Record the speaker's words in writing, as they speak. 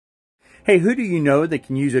Hey, who do you know that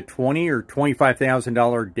can use a $20,000 or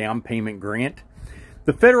 $25,000 down payment grant?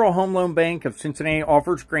 The Federal Home Loan Bank of Cincinnati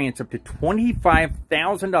offers grants up to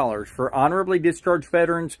 $25,000 for honorably discharged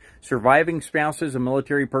veterans, surviving spouses of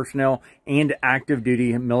military personnel, and active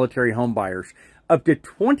duty military home buyers. Up to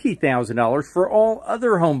 $20,000 for all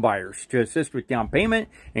other home buyers to assist with down payment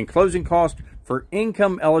and closing costs for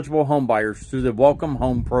income eligible home buyers through the Welcome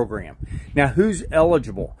Home program. Now, who's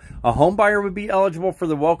eligible? A home buyer would be eligible for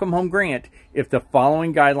the Welcome Home grant if the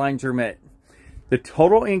following guidelines are met. The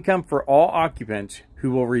total income for all occupants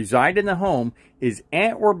who will reside in the home is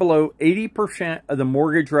at or below 80% of the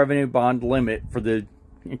mortgage revenue bond limit for the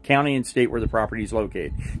county and state where the property is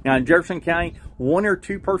located. Now, in Jefferson County, one or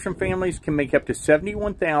two person families can make up to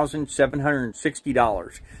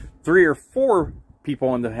 $71,760. 3 or 4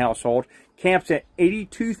 people in the household caps at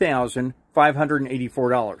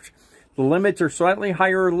 $82,584. The limits are slightly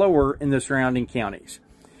higher or lower in the surrounding counties.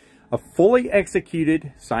 A fully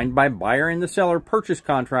executed, signed by buyer and the seller purchase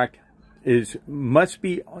contract must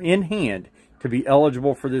be in hand to be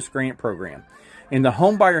eligible for this grant program. And the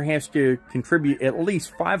home buyer has to contribute at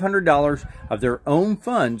least $500 of their own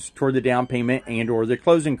funds toward the down payment and or the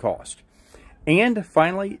closing cost. And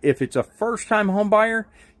finally, if it's a first-time home buyer,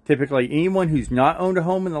 typically anyone who's not owned a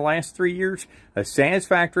home in the last 3 years, a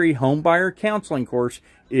satisfactory home buyer counseling course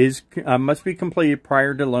must be completed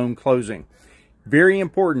prior to loan closing. Very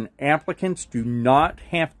important, applicants do not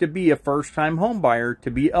have to be a first-time home buyer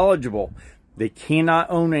to be eligible. They cannot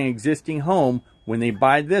own an existing home when they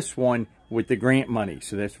buy this one with the grant money.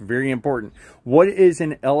 So that's very important. What is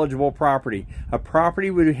an eligible property? A property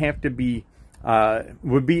would have to be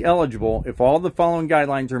eligible if all the following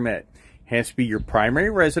guidelines are met. Has to be your primary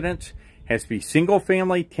residence, has to be single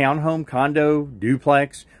family, townhome, condo,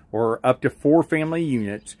 duplex, or up to 4 family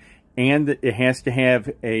units, and it has to have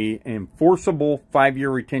an enforceable 5-year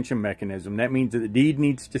retention mechanism. That means that the deed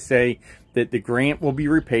needs to say that the grant will be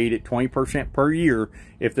repaid at 20% per year.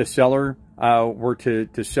 If the seller were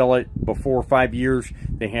to sell it before 5 years,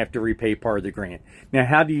 they have to repay part of the grant. Now,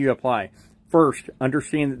 how do you apply? First,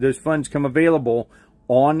 understand that those funds come available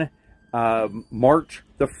on March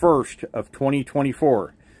the 1st of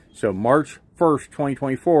 2024. So March 1st,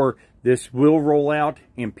 2024, this will roll out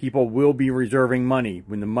and people will be reserving money.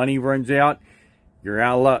 When the money runs out, you're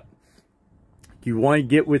out of luck. You want to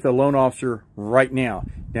get with a loan officer right now.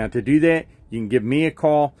 Now, to do that, you can give me a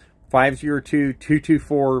call,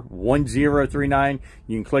 502-224-1039.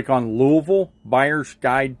 You can click on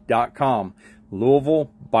LouisvilleBuyersGuide.com.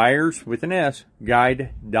 Louisville Buyers with an S,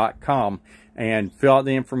 guide.com, and fill out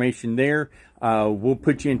the information there. We'll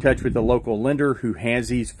put you in touch with a local lender who has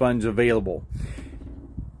these funds available.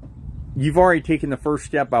 You've already taken the first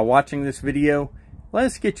step by watching this video.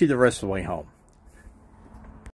 Let's get you the rest of the way home.